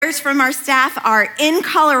others from our staff are in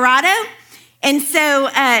Colorado. And so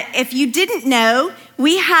if you didn't know,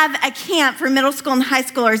 we have a camp for middle school and high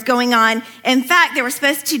schoolers going on. In fact, they were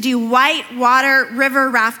supposed to do whitewater river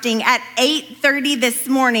rafting at 8:30 this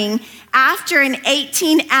morning after an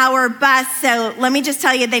 18-hour bus. So let me just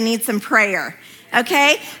tell you, they need some prayer.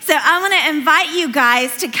 Okay, so I want to invite you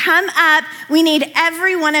guys to come up. We need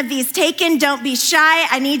every one of these taken. Don't be shy.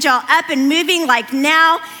 I need y'all up and moving like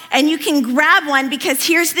now, and you can grab one because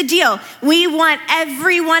here's the deal. We want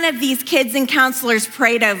every one of these kids and counselors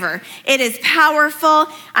prayed over. It is powerful.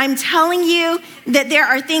 I'm telling you that there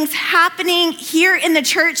are things happening here in the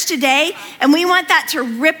church today, and we want that to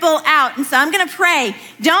ripple out. And so I'm going to pray.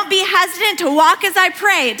 Don't be hesitant to walk as I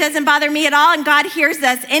pray. It doesn't bother me at all, and God hears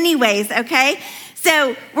us anyways, okay?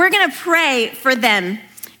 So we're going to pray for them.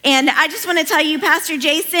 And I just want to tell you, Pastor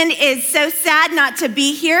Jason is so sad not to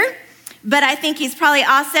be here, but I think he's probably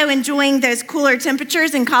also enjoying those cooler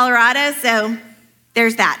temperatures in Colorado. So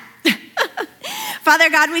there's that.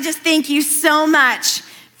 Father God, we just thank you so much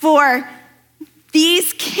for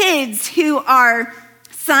these kids who are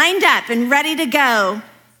signed up and ready to go.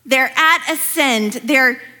 They're at Ascend.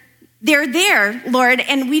 They're there, Lord,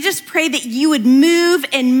 and we just pray that you would move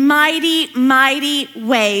in mighty, mighty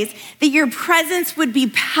ways, that your presence would be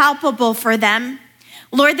palpable for them.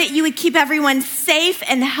 Lord, that you would keep everyone safe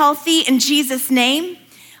and healthy in Jesus' name.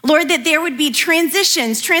 Lord, that there would be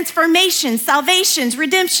transitions, transformations, salvations,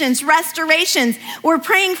 redemptions, restorations. We're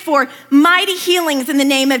praying for mighty healings in the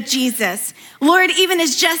name of Jesus. Lord, even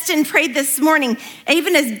as Justin prayed this morning,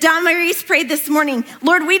 even as Damaris prayed this morning,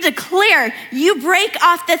 Lord, we declare you break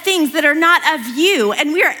off the things that are not of you,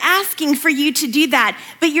 and we are asking for you to do that.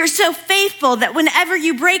 But you're so faithful that whenever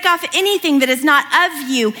you break off anything that is not of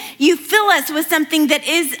you, you fill us with something that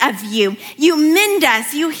is of you. You mend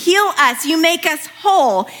us, you heal us, you make us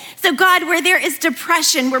whole. So God, where there is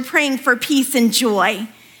depression, we're praying for peace and joy.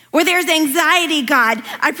 Where there's anxiety, God,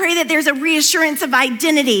 I pray that there's a reassurance of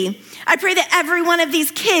identity. I pray that every one of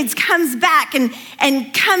these kids comes back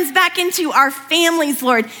and comes back into our families,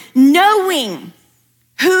 Lord, knowing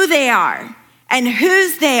who they are and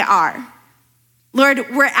whose they are. Lord,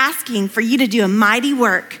 we're asking for you to do a mighty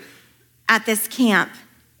work at this camp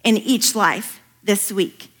in each life this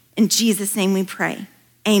week. In Jesus' name we pray.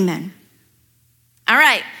 Amen. All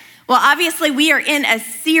right. Well, obviously we are in a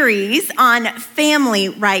series on family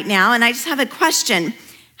right now, and I just have a question.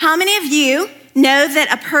 How many of you know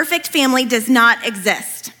that a perfect family does not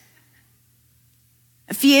exist?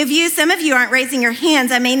 A few of you, some of you aren't raising your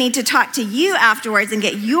hands. I may need to talk to you afterwards and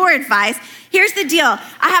get your advice. Here's the deal.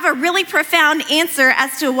 I have a really profound answer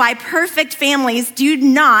as to why perfect families do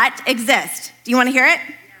not exist. Do you want to hear it?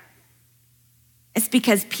 It's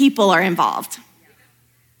because people are involved.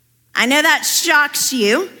 I know that shocks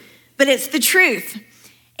you, but it's the truth.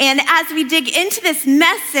 And as we dig into this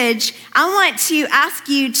message, I want to ask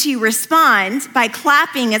you to respond by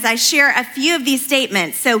clapping as I share a few of these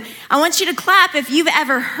statements. So I want you to clap if you've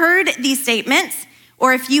ever heard these statements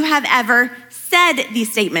or if you have ever said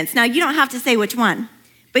these statements. Now, you don't have to say which one,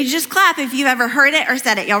 but you just clap if you've ever heard it or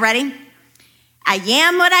said it. Y'all ready? I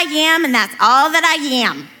am what I am, and that's all that I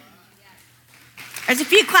am. There's a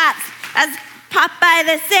few claps. That's Popeye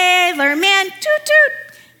the Sailor Man, toot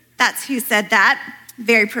toot. That's who said that.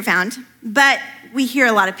 Very profound. But we hear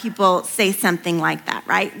a lot of people say something like that,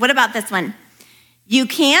 right? What about this one? You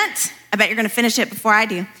can't, I bet you're going to finish it before I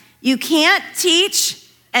do. You can't teach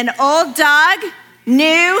an old dog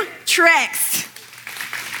new tricks.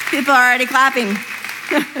 People are already clapping.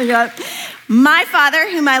 Yep. My father,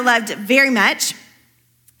 whom I loved very much,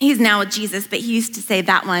 he's now with Jesus, but he used to say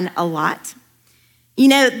that one a lot. You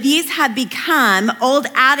know, these have become old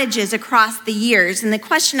adages across the years. And the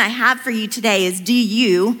question I have for you today is, do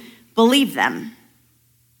you believe them?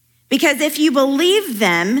 Because if you believe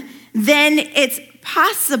them, then it's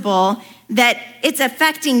possible that it's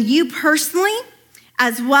affecting you personally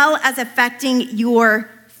as well as affecting your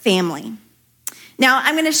family. Now,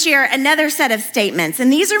 I'm going to share another set of statements,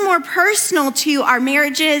 and these are more personal to our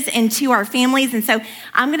marriages and to our families. And so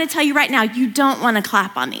I'm going to tell you right now, you don't want to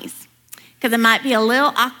clap on these, because it might be a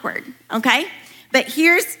little awkward, okay? But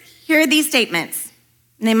here are these statements.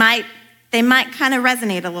 And they might kind of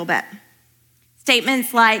resonate a little bit.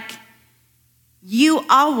 Statements like, you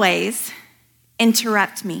always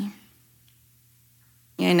interrupt me.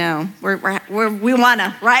 You know, we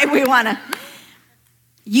wanna, right? We wanna.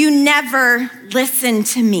 You never listen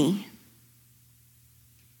to me.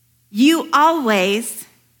 You always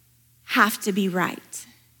have to be right.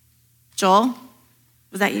 Joel,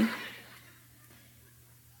 was that you?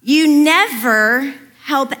 You never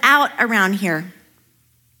help out around here.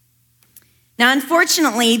 Now,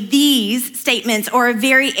 unfortunately, these statements or a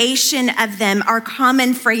variation of them are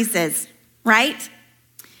common phrases, right?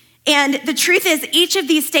 And the truth is, each of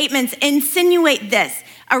these statements insinuate this: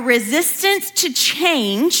 a resistance to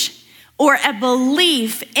change or a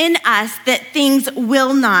belief in us that things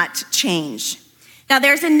will not change. Now,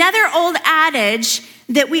 there's another old adage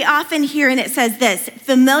that we often hear, and it says this: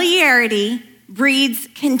 familiarity breeds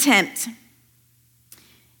contempt.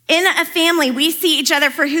 In a family, we see each other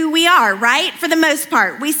for who we are, right? For the most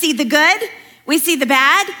part. We see the good, we see the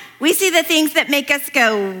bad, we see the things that make us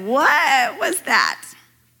go, what was that?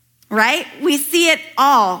 Right? We see it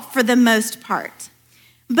all for the most part.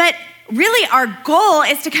 But really, our goal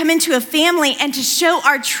is to come into a family and to show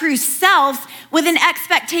our true selves with an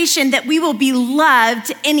expectation that we will be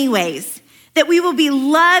loved anyways, that we will be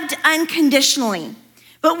loved unconditionally.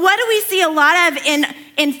 But what do we see a lot of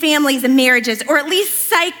in families and marriages, or at least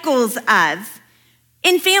cycles of,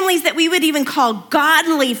 in families that we would even call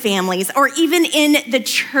godly families, or even in the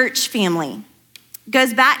church family? It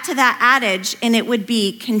goes back to that adage, and it would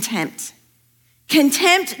be contempt.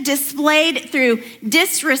 Contempt displayed through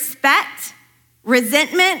disrespect,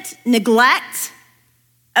 resentment, neglect,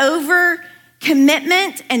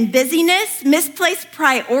 overcommitment and busyness, misplaced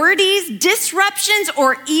priorities, disruptions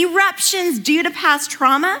or eruptions due to past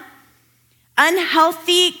trauma,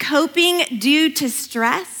 unhealthy coping due to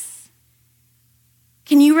stress.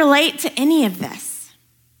 Can you relate to any of this?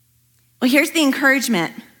 Well, here's the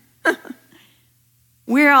encouragement.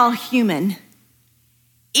 We're all human.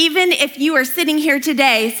 Even if you are sitting here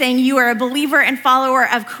today saying you are a believer and follower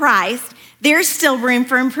of Christ, there's still room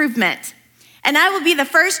for improvement. And I will be the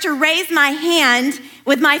first to raise my hand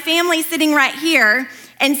with my family sitting right here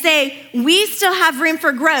and say, we still have room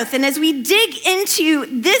for growth. And as we dig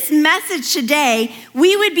into this message today,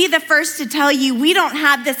 we would be the first to tell you we don't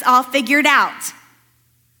have this all figured out.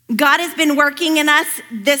 God has been working in us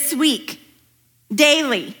this week,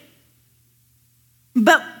 daily.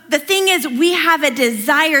 But the thing is, we have a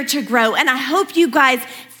desire to grow, and I hope you guys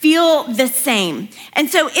feel the same. And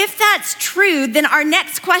so if that's true, then our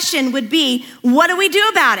next question would be, what do we do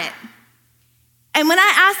about it? And when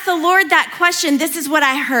I asked the Lord that question, this is what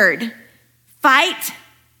I heard: fight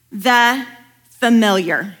the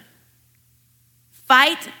familiar.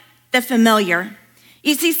 Fight the familiar.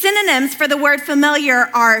 You see, synonyms for the word familiar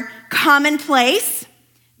are commonplace,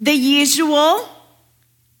 the usual,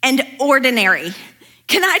 and ordinary.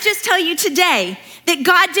 Can I just tell you today that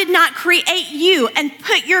God did not create you and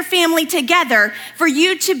put your family together for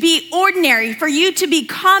you to be ordinary, for you to be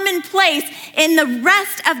commonplace in the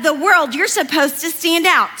rest of the world. You're supposed to stand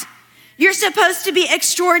out. You're supposed to be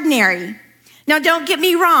extraordinary. Now, don't get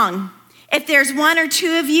me wrong. If there's one or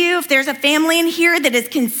two of you, if there's a family in here that is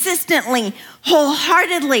consistently,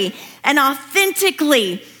 wholeheartedly, and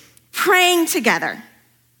authentically praying together,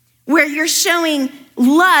 where you're showing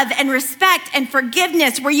love and respect and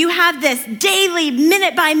forgiveness, where you have this daily,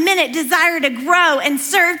 minute by minute desire to grow and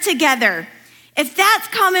serve together, if that's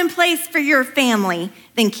commonplace for your family,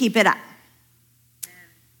 then keep it up.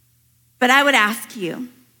 But I would ask you,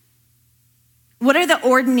 what are the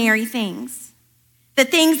ordinary things? The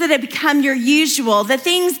things that have become your usual, the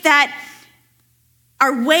things that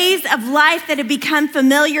are ways of life that have become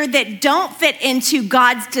familiar that don't fit into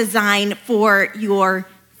God's design for your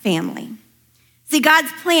family. See,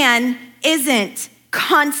 God's plan isn't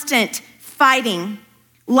constant fighting,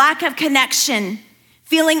 lack of connection,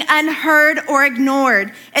 feeling unheard or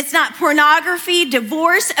ignored. It's not pornography,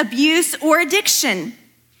 divorce, abuse, or addiction.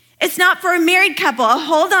 It's not for a married couple.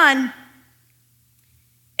 Hold on.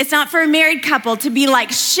 It's not for a married couple to be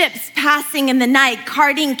like ships passing in the night,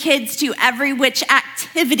 carting kids to every which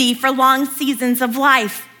activity for long seasons of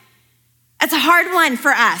life. That's a hard one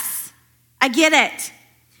for us. I get it.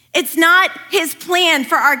 It's not his plan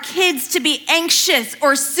for our kids to be anxious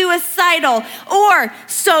or suicidal or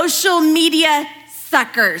social media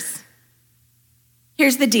suckers.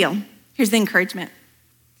 Here's the deal. Here's the encouragement.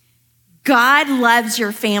 God loves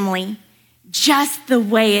your family just the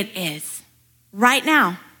way it is right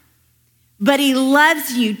now. But he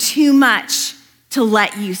loves you too much to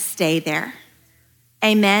let you stay there.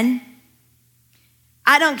 Amen.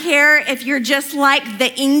 I don't care if you're just like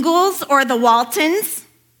the Ingalls or the Waltons.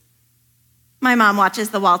 My mom watches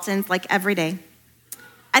the Waltons like every day.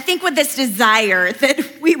 I think with this desire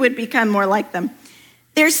that we would become more like them.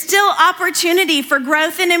 There's still opportunity for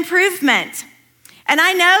growth and improvement. And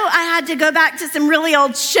I know I had to go back to some really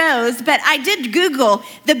old shows, but I did Google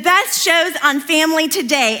the best shows on family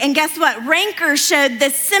today. And guess what? Ranker showed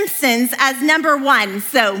The Simpsons as number 1.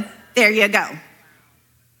 So there you go.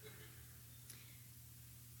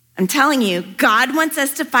 I'm telling you, God wants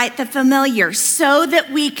us to fight the familiar so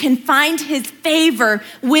that we can find his favor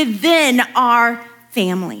within our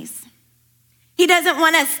families. He doesn't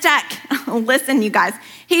want us stuck. Listen, you guys.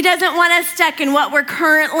 He doesn't want us stuck in what we're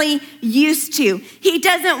currently used to. He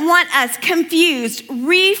doesn't want us confused,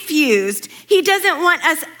 refused. He doesn't want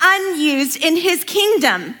us unused in his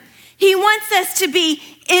kingdom. He wants us to be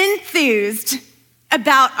enthused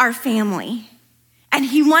about our family. And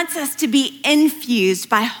he wants us to be infused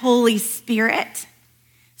by Holy Spirit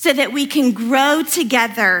so that we can grow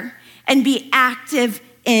together and be active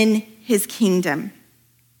in his kingdom.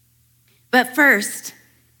 But first,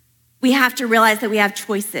 we have to realize that we have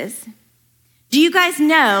choices. Do you guys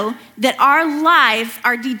know that our lives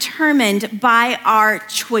are determined by our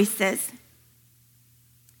choices?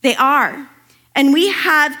 They are. And we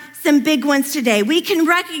have some big ones today. We can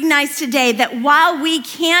recognize today that while we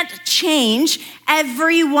can't change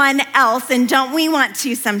everyone else, and don't we want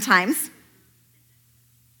to sometimes?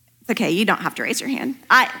 It's okay, you don't have to raise your hand.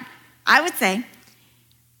 I would say.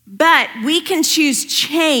 But we can choose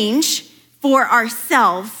change for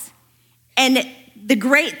ourselves. And the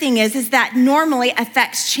great thing is that normally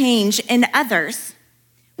affects change in others.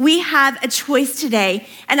 We have a choice today,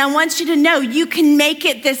 and I want you to know you can make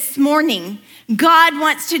it this morning. God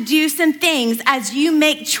wants to do some things as you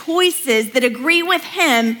make choices that agree with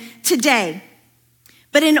him today.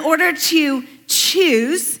 But in order to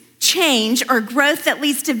choose change or growth that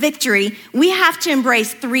leads to victory, we have to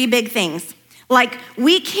embrace three big things. Like,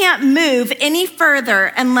 we can't move any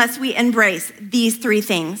further unless we embrace these three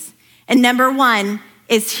things. And number one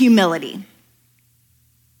is humility.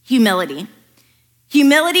 Humility.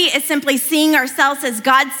 Humility is simply seeing ourselves as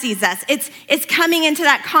God sees us. It's coming into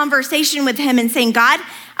that conversation with him and saying, God,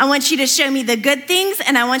 I want you to show me the good things,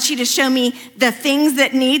 and I want you to show me the things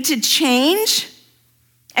that need to change,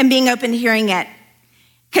 and being open to hearing it.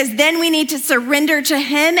 Because then we need to surrender to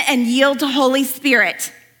him and yield to Holy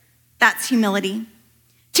Spirit. That's humility.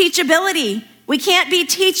 Teachability. We can't be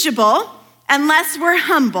teachable unless we're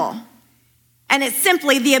humble. And it's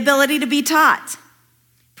simply the ability to be taught.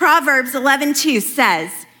 Proverbs 11:2 says,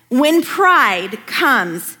 when pride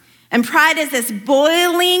comes, and pride is this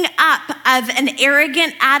boiling up of an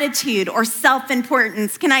arrogant attitude or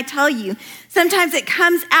self-importance. Can I tell you, sometimes it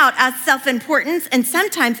comes out as self-importance, and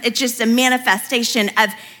sometimes it's just a manifestation of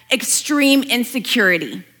extreme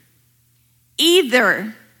insecurity.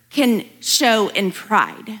 Either can show in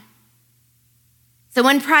pride. So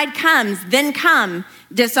when pride comes, then come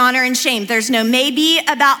dishonor and shame. There's no maybe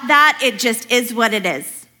about that. It just is what it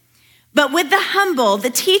is. But with the humble, the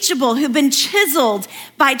teachable, who've been chiseled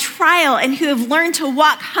by trial and who have learned to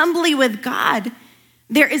walk humbly with God,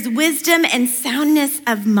 there is wisdom and soundness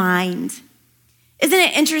of mind. Isn't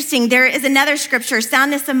it interesting? There is another scripture,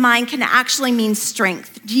 soundness of mind can actually mean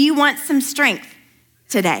strength. Do you want some strength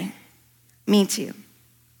today? Me too.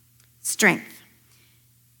 Strength.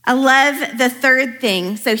 I love the third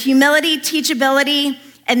thing. So humility, teachability,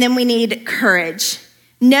 and then we need courage.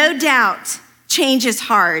 No doubt, change is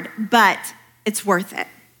hard, but it's worth it.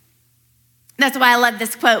 That's why I love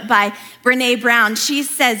this quote by Brene Brown. She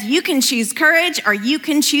says, you can choose courage or you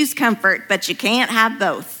can choose comfort, but you can't have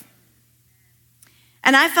both.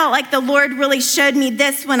 And I felt like the Lord really showed me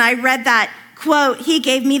this when I read that quote. He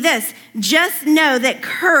gave me this. Just know that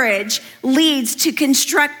courage leads to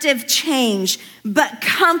constructive change, but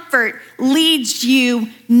comfort leads you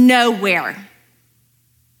nowhere.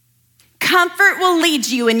 Comfort will lead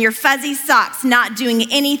you in your fuzzy socks, not doing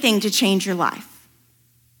anything to change your life.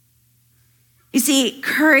 You see,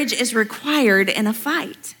 courage is required in a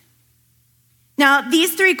fight. Now,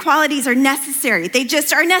 these three qualities are necessary. They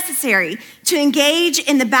just are necessary to engage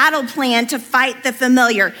in the battle plan to fight the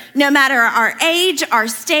familiar, no matter our age, our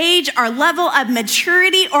stage, our level of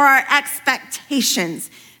maturity, or our expectations.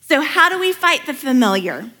 So how do we fight the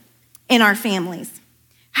familiar in our families?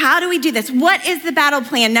 How do we do this? What is the battle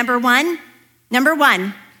plan? Number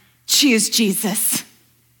one, choose Jesus.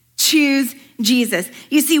 Choose Jesus.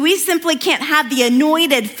 You see, we simply can't have the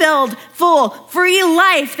anointed, filled, full, free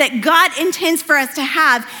life that God intends for us to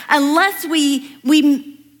have unless we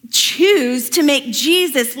choose to make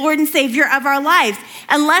Jesus Lord and Savior of our lives,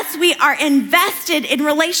 unless we are invested in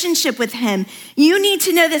relationship with him. You need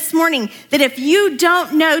to know this morning that if you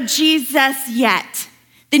don't know Jesus yet,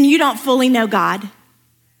 then you don't fully know God.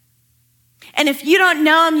 And if you don't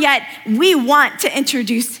know him yet, we want to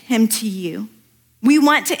introduce him to you. We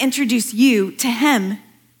want to introduce you to him.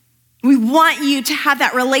 We want you to have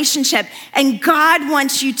that relationship, and God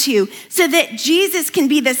wants you to, so that Jesus can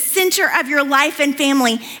be the center of your life and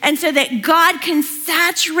family, and so that God can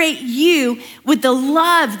saturate you with the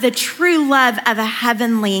love, the true love of a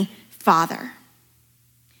heavenly Father.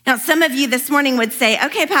 Now, some of you this morning would say,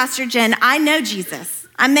 okay, Pastor Jenn, I know Jesus.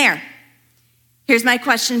 I'm there. Here's my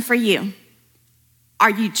question for you. Are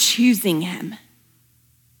you choosing him?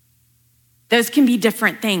 Those can be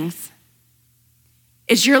different things.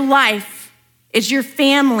 Is your life, is your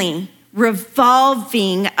family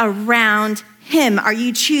revolving around him? Are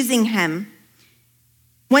you choosing him?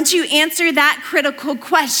 Once you answer that critical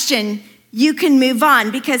question, you can move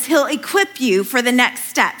on because he'll equip you for the next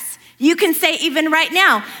steps. You can say even right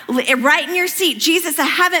now, right in your seat, Jesus, I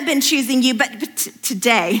haven't been choosing you, but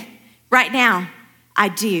today, right now, I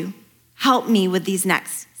do. Help me with these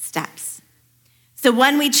next steps. So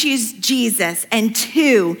one, we choose Jesus, and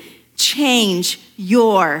two, change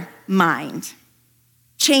your mind.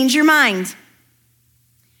 Change your mind.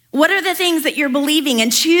 What are the things that you're believing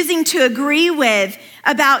and choosing to agree with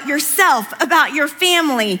about yourself, about your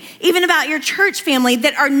family, even about your church family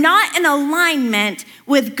that are not in alignment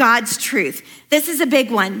with God's truth? This is a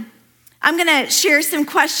big one. I'm gonna share some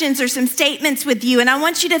questions or some statements with you, and I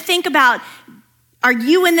want you to think about, are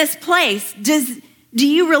you in this place? Do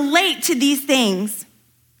you relate to these things?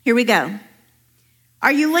 Here we go.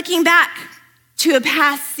 Are you looking back to a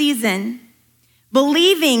past season,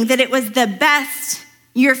 believing that it was the best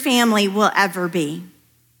your family will ever be?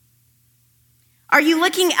 Are you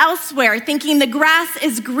looking elsewhere, thinking the grass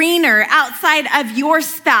is greener outside of your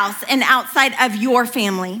spouse and outside of your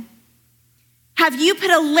family? Have you put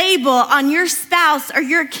a label on your spouse or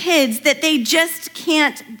your kids that they just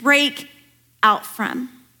can't break out from?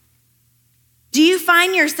 Do you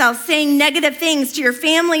find yourself saying negative things to your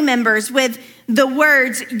family members with the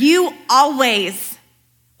words, you always,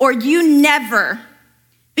 or you never?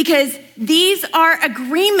 Because these are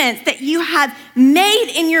agreements that you have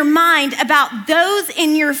made in your mind about those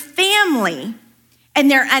in your family, and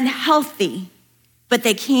they're unhealthy, but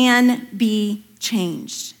they can be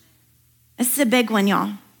changed. This is a big one,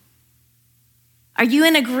 y'all. Are you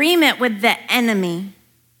in agreement with the enemy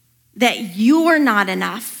that you're not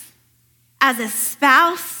enough as a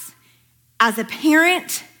spouse, as a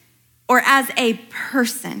parent, or as a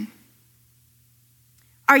person?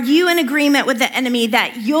 Are you in agreement with the enemy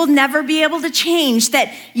that you'll never be able to change,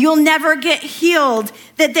 that you'll never get healed,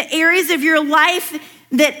 that the areas of your life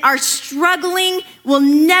that are struggling will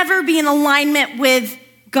never be in alignment with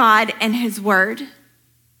God and his word?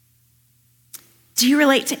 Do you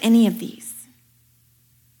relate to any of these?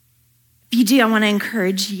 If you do, I want to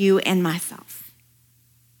encourage you and myself.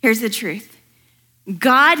 Here's the truth.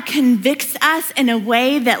 God convicts us in a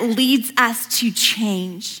way that leads us to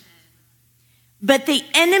change. But the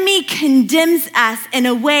enemy condemns us in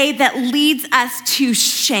a way that leads us to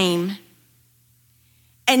shame.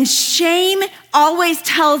 And shame always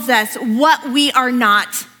tells us what we are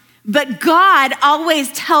not. But God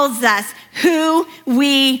always tells us who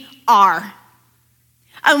we are.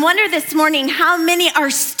 I wonder this morning how many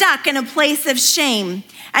are stuck in a place of shame.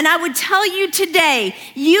 And I would tell you today,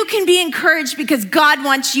 you can be encouraged because God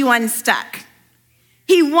wants you unstuck.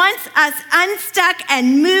 He wants us unstuck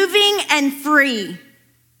and moving and free.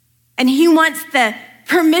 And he wants the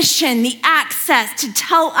permission, the access to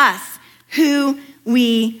tell us who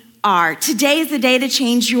we are. Today is the day to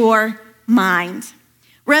change your mind.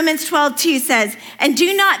 Romans 12:2 says, and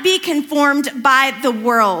do not be conformed by the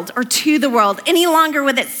world or to the world any longer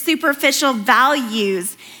with its superficial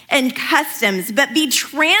values and customs, but be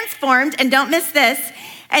transformed, and don't miss this,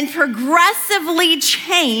 and progressively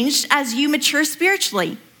changed as you mature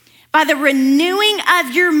spiritually by the renewing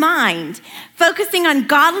of your mind, focusing on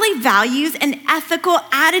godly values and ethical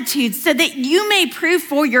attitudes so that you may prove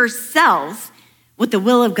for yourselves what the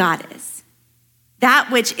will of God is,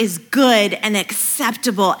 that which is good and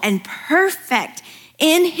acceptable and perfect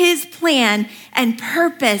in his plan and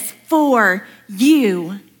purpose for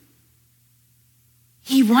you.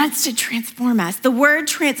 He wants to transform us. The word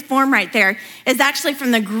transform right there is actually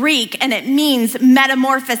from the Greek, and it means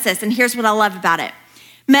metamorphosis. And here's what I love about it.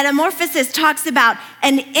 Metamorphosis talks about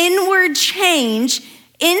an inward change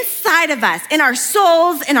inside of us, in our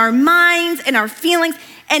souls, in our minds, in our feelings,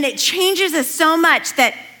 and it changes us so much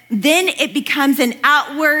that then it becomes an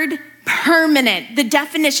outward permanent. The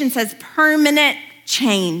definition says permanent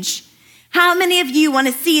change. How many of you want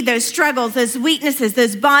to see those struggles, those weaknesses,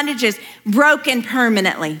 those bondages broken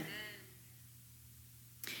permanently?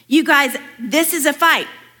 You guys, this is a fight.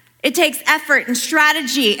 It takes effort and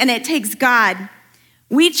strategy, and it takes God.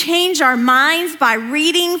 We change our minds by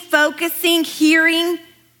reading, focusing, hearing,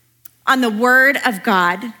 on the word of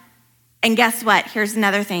God. And guess what? Here's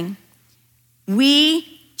another thing.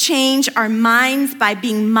 We change our minds by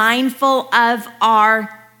being mindful of our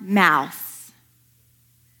mouths.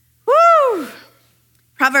 Woo!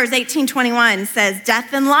 Proverbs 18:21 says,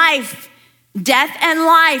 death and life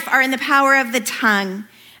are in the power of the tongue.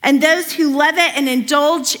 And those who love it and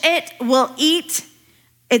indulge it will eat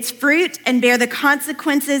its fruit and bear the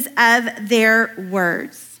consequences of their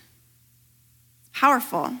words.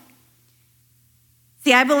 Powerful.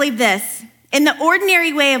 See, I believe this. In the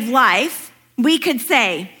ordinary way of life, we could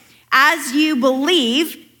say, as you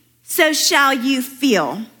believe, so shall you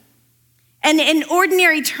feel. And in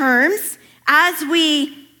ordinary terms, as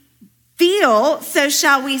we feel, so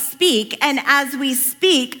shall we speak. And as we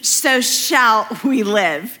speak, so shall we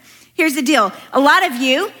live. Here's the deal. A lot of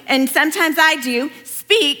you, and sometimes I do,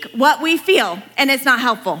 speak what we feel, and it's not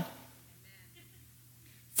helpful.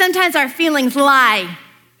 Sometimes our feelings lie.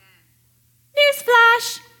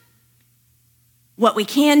 Newsflash. What we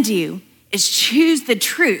can do is choose the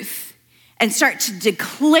truth and start to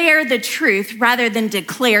declare the truth rather than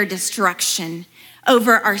declare destruction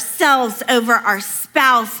over ourselves, over our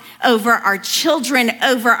spouse, over our children,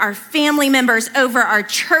 over our family members, over our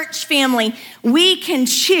church family. We can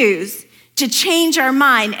choose to change our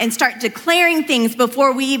mind and start declaring things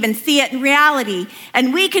before we even see it in reality.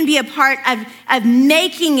 And we can be a part of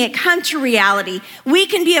making it come to reality. We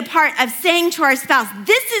can be a part of saying to our spouse,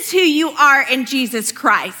 this is who you are in Jesus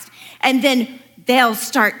Christ. And then they'll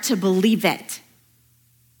start to believe it.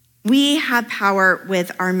 We have power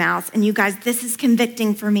with our mouths. And you guys, this is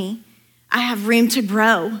convicting for me. I have room to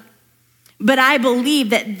grow. But I believe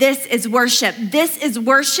that this is worship. This is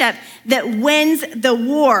worship that wins the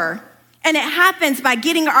war. And it happens by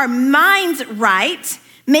getting our minds right,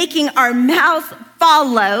 making our mouth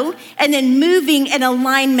follow, and then moving in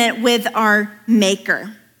alignment with our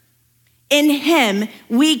Maker. In him,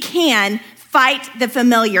 we can fight the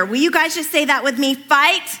familiar. Will you guys just say that with me?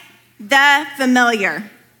 Fight the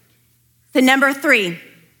familiar. So number 3,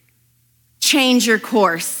 change your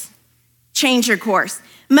course. Change your course.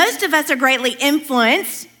 Most of us are greatly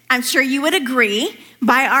influenced, I'm sure you would agree,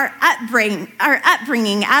 by our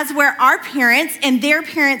upbringing, as were our parents and their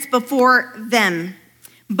parents before them.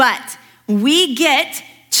 But we get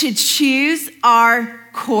to choose our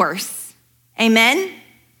course. Amen?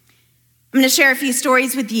 I'm going to share a few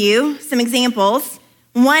stories with you, some examples.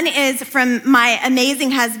 One is from my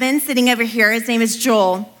amazing husband sitting over here. His name is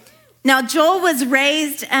Joel. Now, Joel was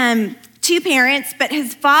raised 2 parents, but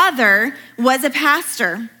his father was a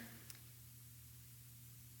pastor.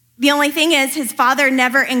 The only thing is, his father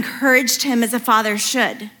never encouraged him as a father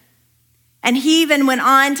should. And he even went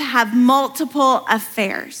on to have multiple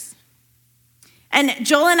affairs. And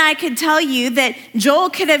Joel and I could tell you that Joel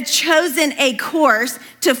could have chosen a course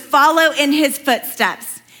to follow in his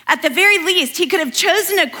footsteps. At the very least, he could have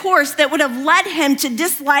chosen a course that would have led him to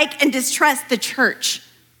dislike and distrust the church.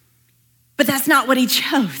 But that's not what he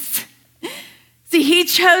chose. See, he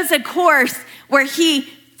chose a course where he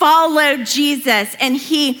followed Jesus and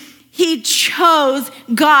he chose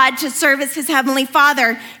God to serve as his heavenly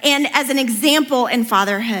Father and as an example in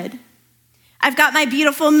fatherhood. I've got my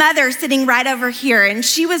beautiful mother sitting right over here, and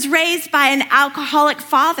she was raised by an alcoholic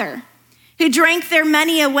father who drank their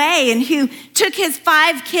money away and who took his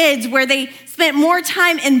 5 kids where they spent more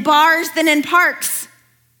time in bars than in parks.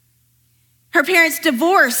 Her parents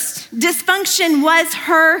divorced. Dysfunction was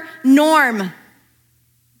her norm.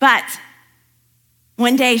 But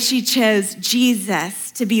one day she chose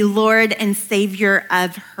Jesus to be Lord and Savior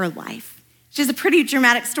of her life. She has a pretty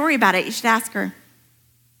dramatic story about it. You should ask her.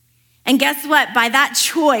 And guess what? By that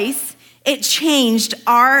choice, it changed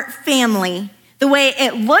our family. The way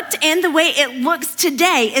it looked and the way it looks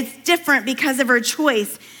today, it's different because of her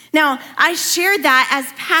choice. Now, I shared that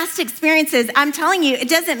as past experiences. I'm telling you, it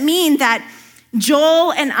doesn't mean that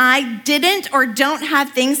Joel and I didn't or don't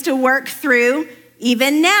have things to work through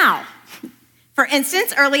even now. For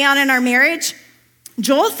instance, early on in our marriage,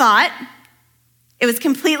 Joel thought it was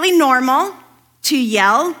completely normal to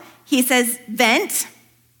yell. He says, vent.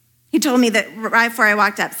 He told me that right before I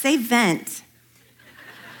walked up, say vent.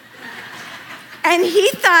 And he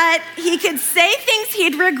thought he could say things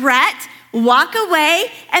he'd regret, walk away,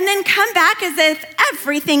 and then come back as if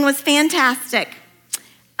everything was fantastic.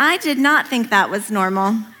 I did not think that was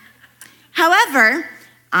normal. However,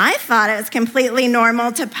 I thought it was completely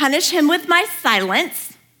normal to punish him with my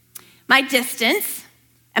silence, my distance,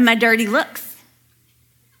 and my dirty looks.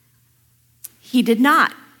 He did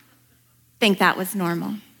not think that was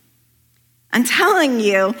normal. I'm telling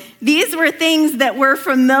you, these were things that were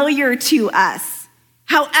familiar to us.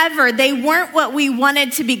 However, they weren't what we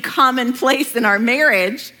wanted to be commonplace in our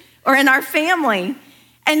marriage or in our family.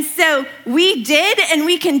 And so we did, and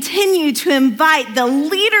we continue to invite the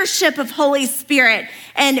leadership of Holy Spirit,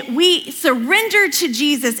 and we surrender to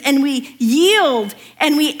Jesus, and we yield,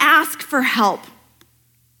 and we ask for help.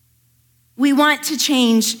 We want to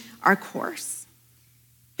change our course.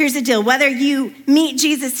 Here's the deal. Whether you meet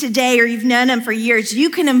Jesus today or you've known him for years, you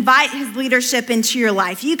can invite his leadership into your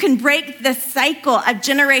life. You can break the cycle of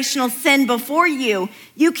generational sin before you.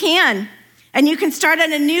 You can. And you can start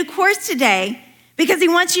on a new course today, because he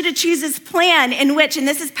wants you to choose his plan in which, and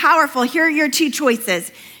this is powerful, here are your two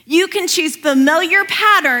choices. You can choose familiar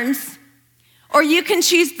patterns, or you can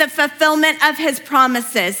choose the fulfillment of his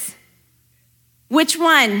promises. Which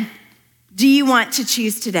one do you want to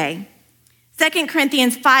choose today? 2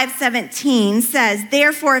 Corinthians 5:17 says,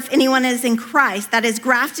 therefore, if anyone is in Christ, that is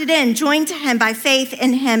grafted in, joined to him by faith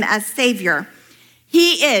in him as Savior.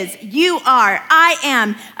 He is, you are, I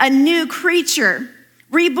am a new creature,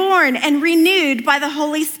 reborn and renewed by the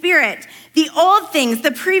Holy Spirit. The old things,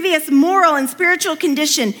 the previous moral and spiritual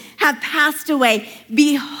condition have passed away.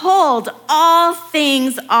 Behold, all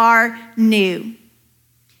things are new.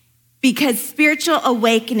 Because spiritual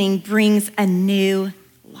awakening brings a new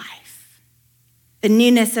life, the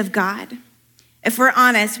newness of God. If we're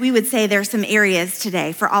honest, we would say there are some areas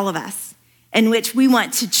today for all of us in which we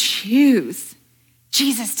want to choose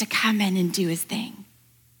Jesus to come in and do his thing.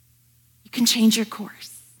 You can change your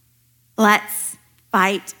course. Let's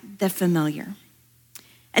fight the familiar.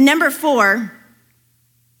 And number 4,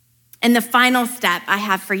 and the final step I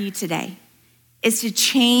have for you today, is to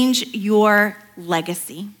change your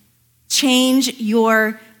legacy. Change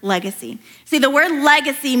your legacy. See, the word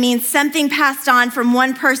legacy means something passed on from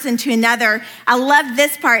one person to another. I love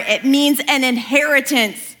this part. It means an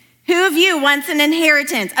inheritance. Who of you wants an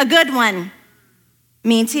inheritance? A good one.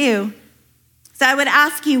 Me too. So I would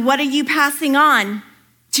ask you, what are you passing on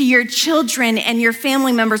to your children and your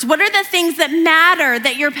family members? What are the things that matter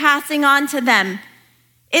that you're passing on to them?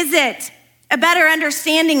 Is it a better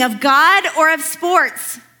understanding of God or of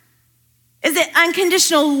sports? Is it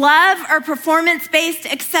unconditional love or performance-based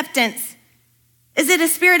acceptance? Is it a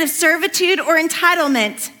spirit of servitude or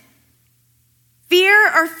entitlement?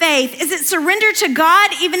 Fear or faith? Is it surrender to God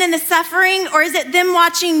even in the suffering, or is it them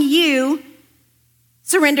watching you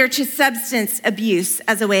surrender to substance abuse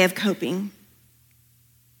as a way of coping?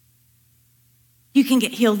 You can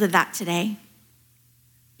get healed of that today.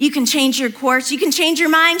 You can change your course. You can change your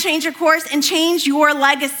mind, change your course, and change your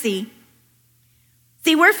legacy.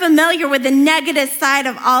 See, we're familiar with the negative side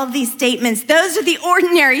of all of these statements. Those are the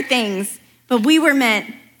ordinary things, but we were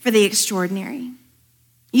meant for the extraordinary.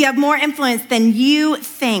 You have more influence than you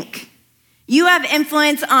think. You have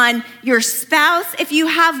influence on your spouse, if you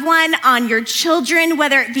have one, on your children,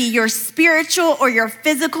 whether it be your spiritual or your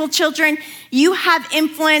physical children. You have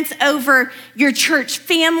influence over your church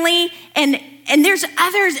family, and there's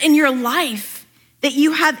others in your life that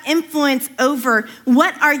you have influence over.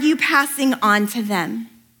 What are you passing on to them?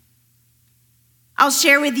 I'll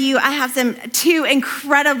share with you, I have two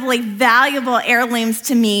incredibly valuable heirlooms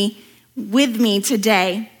to me with me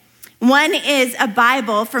today. One is a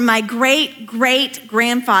Bible from my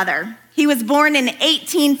great-great-grandfather. He was born in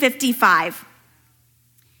 1855.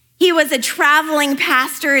 He was a traveling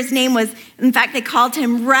pastor. His name was, in fact, they called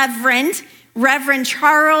him Reverend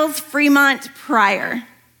Charles Fremont Pryor.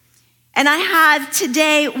 And I have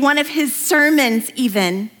today one of his sermons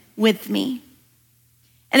even with me.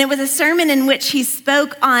 And it was a sermon in which he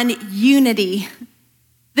spoke on unity,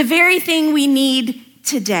 the very thing we need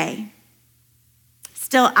today.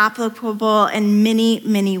 Still applicable in many,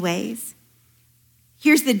 many ways.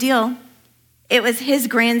 Here's the deal. It was his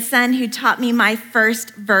grandson who taught me my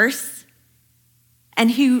first verse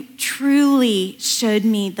and who truly showed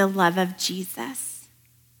me the love of Jesus.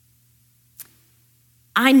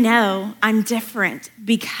 I know I'm different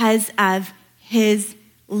because of his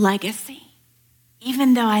legacy,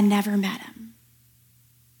 even though I never met him.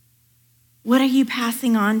 What are you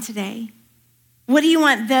passing on today? What do you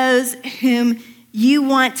want those whom you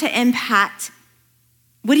want to impact?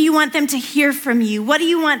 What do you want them to hear from you? What do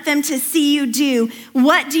you want them to see you do?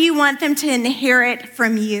 What do you want them to inherit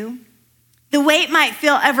from you? The weight might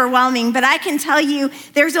feel overwhelming, but I can tell you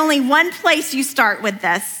there's only one place you start with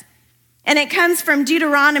this. And it comes from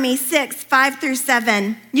Deuteronomy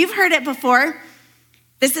 6:5-7. You've heard it before.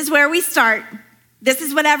 This is where we start. This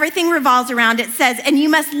is what everything revolves around. It says, and you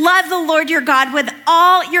must love the Lord your God with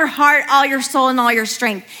all your heart, all your soul, and all your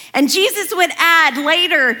strength. And Jesus would add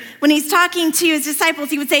later, when he's talking to his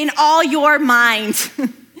disciples, he would say, in all your mind.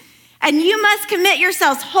 And you must commit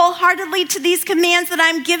yourselves wholeheartedly to these commands that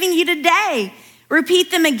I'm giving you today.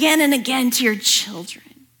 Repeat them again and again to your children.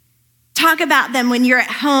 Talk about them when you're at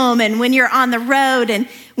home and when you're on the road and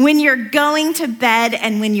when you're going to bed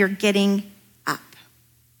and when you're getting up.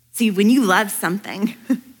 See, when you love something,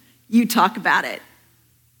 you talk about it.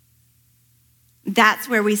 That's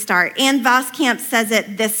where we start. Ann Voskamp says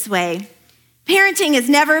it this way: parenting is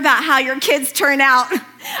never about how your kids turn out.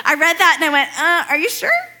 I read that and I went, are you sure?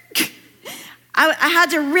 I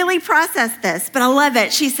had to really process this, but I love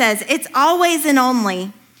it. She says, it's always and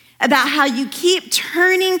only about how you keep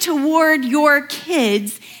turning toward your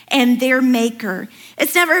kids and their maker.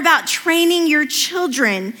 It's never about training your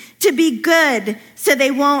children to be good so they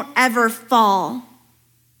won't ever fall.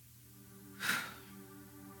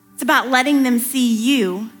 It's about letting them see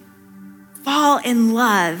you fall in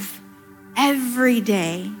love every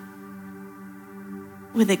day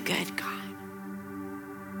with a good God.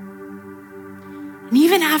 And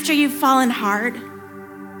even after you've fallen hard,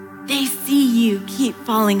 they see you keep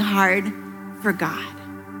falling hard for God.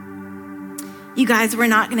 You guys, we're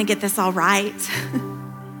not gonna get this all right,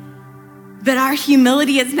 but our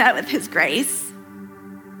humility is met with his grace.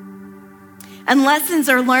 And lessons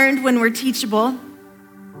are learned when we're teachable.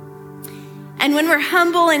 And when we're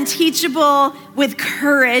humble and teachable with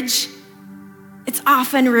courage, it's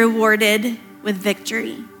often rewarded with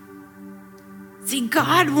victory. See,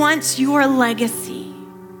 God wants your legacy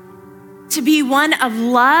to be one of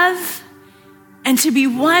love and to be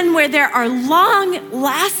one where there are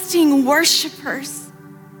long-lasting worshipers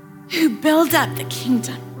who build up the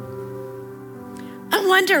kingdom. I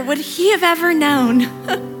wonder, would he have ever known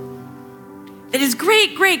that his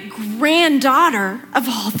great-great-granddaughter of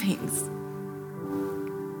all things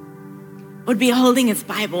would be holding his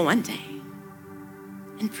Bible one day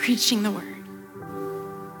and preaching the word?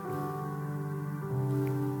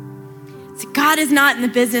 God is not in the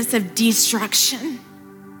business of destruction.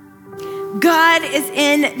 God is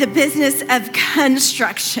in the business of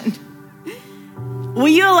construction. Will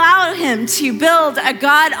you allow him to build a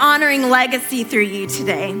God-honoring legacy through you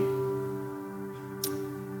today?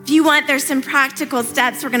 If you want, there's some practical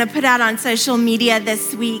steps we're gonna put out on social media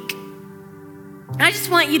this week. I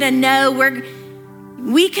just want you to know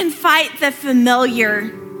we can fight the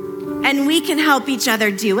familiar and we can help each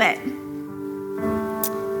other do it.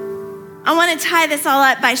 I want to tie this all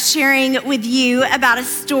up by sharing with you about a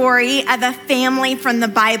story of a family from the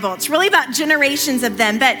Bible. It's really about generations of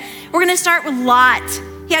them, but we're going to start with Lot.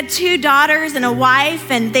 He had 2 daughters and a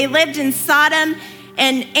wife, and they lived in Sodom,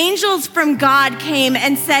 and angels from God came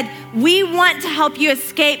and said, we want to help you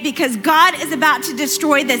escape because God is about to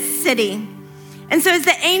destroy this city. And so as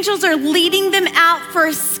the angels are leading them out for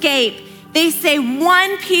escape, they say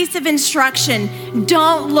one piece of instruction: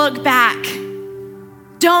 don't look back.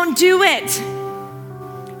 Don't do it.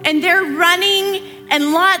 And they're running,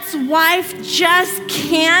 and Lot's wife just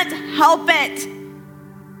can't help it.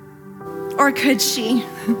 Or could she?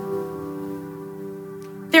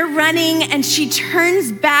 They're running, and she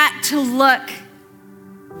turns back to look,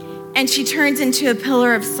 and she turns into a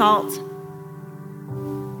pillar of salt.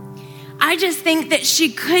 I just think that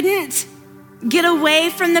she couldn't get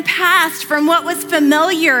away from the past, from what was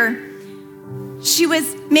familiar. She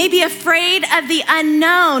was maybe afraid of the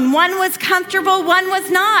unknown. One was comfortable, one was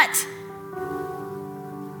not.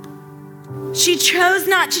 She chose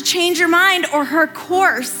not to change her mind or her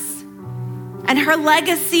course, and her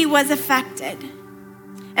legacy was affected.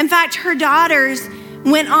 In fact, her daughters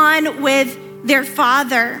went on with their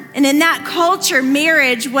father. And in that culture,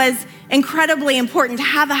 marriage was incredibly important. To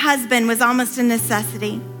have a husband was almost a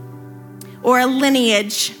necessity or a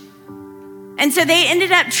lineage. And so they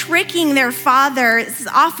ended up tricking their father, this is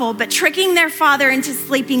awful, but tricking their father into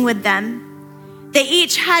sleeping with them. They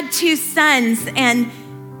each had 2 sons, and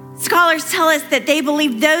scholars tell us that they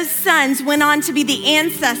believe those sons went on to be the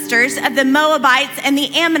ancestors of the Moabites and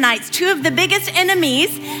the Ammonites, 2 of the biggest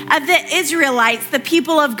enemies of the Israelites, the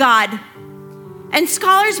people of God. And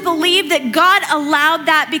scholars believe that God allowed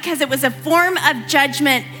that because it was a form of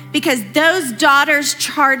judgment, because those daughters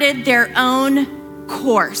charted their own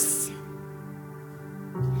course.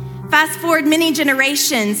 Fast forward many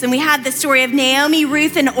generations, and we have the story of Naomi,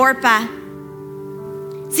 Ruth, and Orpah.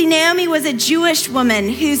 See, Naomi was a Jewish woman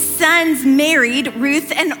whose sons married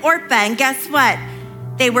Ruth and Orpah, and guess what?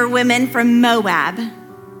 They were women from Moab.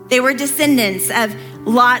 They were descendants of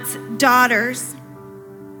Lot's daughters.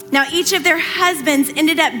 Now, each of their husbands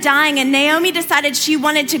ended up dying, and Naomi decided she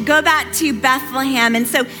wanted to go back to Bethlehem, and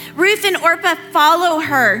so Ruth and Orpah follow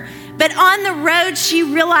her. But on the road, she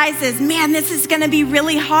realizes, man, this is gonna be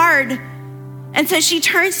really hard. And so she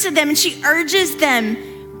turns to them and she urges them,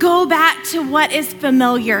 Go back to what is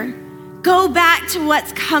familiar. Go back to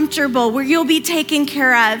what's comfortable, where you'll be taken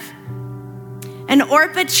care of. And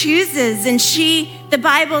Orpah chooses, and she, the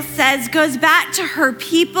Bible says, goes back to her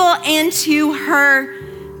people and to her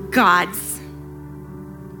gods.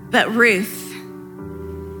 But Ruth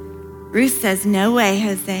says, no way,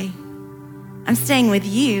 Jose. I'm staying with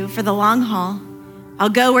you for the long haul. I'll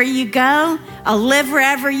go where you go. I'll live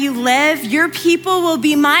wherever you live. Your people will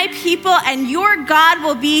be my people, and your God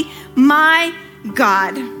will be my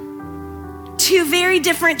God. Two very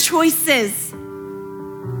different choices.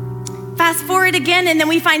 Fast forward again, and then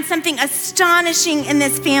we find something astonishing in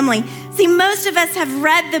this family. See, most of us have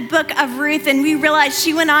read the book of Ruth, and we realize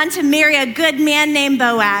she went on to marry a good man named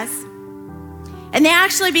Boaz. And they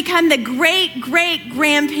actually become the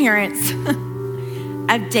great-great-grandparents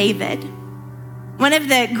of David, one of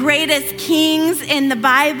the greatest kings in the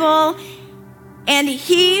Bible. And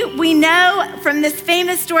we know from this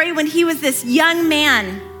famous story when he was this young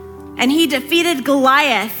man and he defeated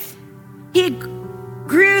Goliath, he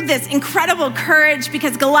grew this incredible courage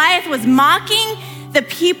because Goliath was mocking the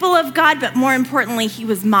people of God, but more importantly, he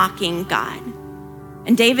was mocking God.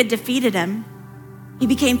 And David defeated him. He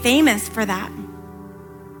became famous for that.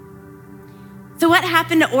 So what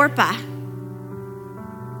happened to Orpah?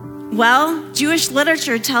 Well, Jewish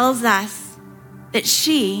literature tells us that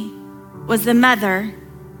she was the mother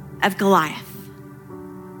of Goliath.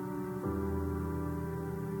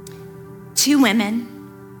 Two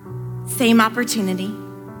women, same opportunity,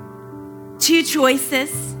 two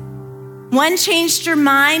choices. One changed her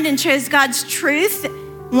mind and chose God's truth.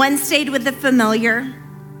 One stayed with the familiar.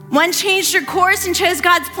 One changed her course and chose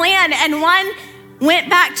God's plan, and one went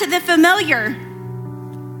back to the familiar.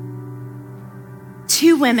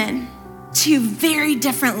 Two women, two very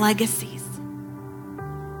different legacies.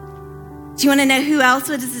 Do you want to know who else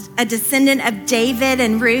was a descendant of David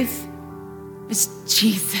and Ruth? It was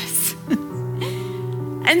Jesus.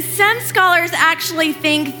 And some scholars actually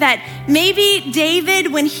think that maybe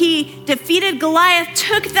David, when he defeated Goliath,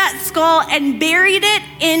 took that skull and buried it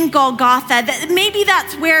in Golgotha. That maybe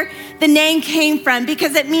that's where the name came from,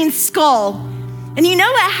 because it means skull. And you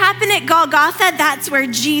know what happened at Golgotha? That's where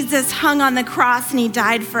Jesus hung on the cross and he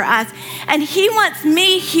died for us. And he wants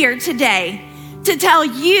me here today to tell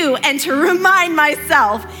you and to remind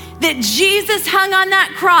myself that Jesus hung on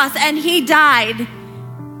that cross and he died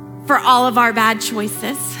for all of our bad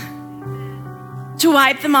choices, to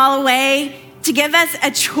wipe them all away, to give us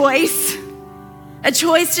a choice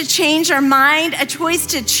to change our mind, a choice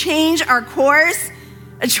to change our course,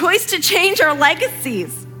 a choice to change our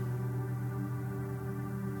legacies.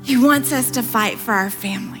 He wants us to fight for our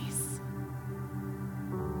families.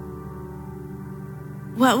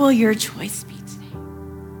 What will your choice be today?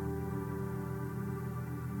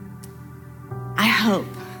 I hope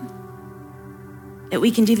that we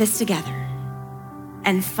can do this together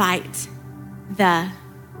and fight the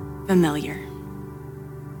familiar.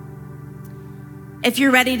 If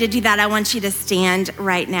you're ready to do that, I want you to stand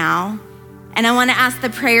right now. And I want to ask the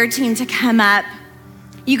prayer team to come up.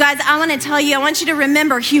 You guys, I want to tell you, I want you to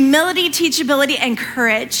remember humility, teachability, and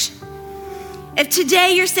courage. If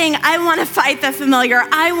today you're saying, I want to fight the familiar,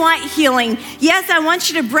 I want healing. Yes, I want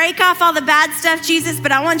you to break off all the bad stuff, Jesus,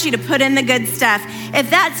 but I want you to put in the good stuff.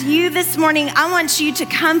 If that's you this morning, I want you to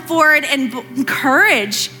come forward and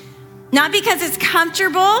encourage, not because it's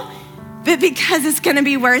comfortable, but because it's going to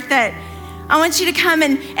be worth it. I want you to come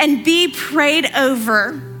and be prayed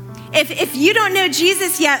over. If you don't know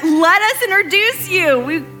Jesus yet, let us introduce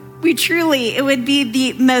you. We truly, it would be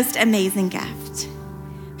the most amazing gift.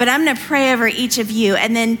 But I'm gonna pray over each of you,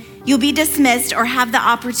 and then you'll be dismissed or have the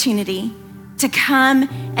opportunity to come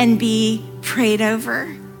and be prayed over.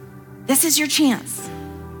 This is your chance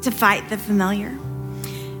to fight the familiar.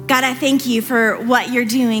 God, I thank you for what you're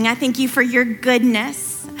doing. I thank you for your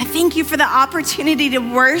goodness. I thank you for the opportunity to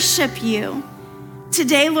worship you.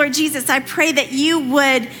 Today, Lord Jesus, I pray that you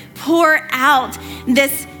would pour out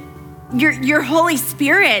your Holy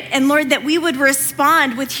Spirit, and Lord, that we would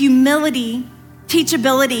respond with humility,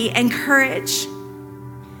 teachability, and courage.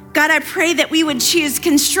 God, I pray that we would choose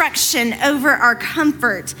construction over our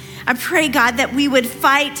comfort. I pray, God, that we would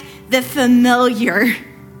fight the familiar.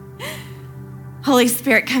 Holy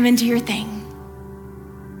Spirit, come into your thing.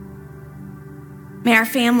 May our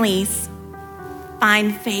families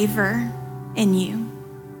find favor in you.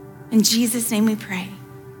 In Jesus' name we pray,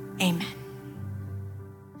 amen.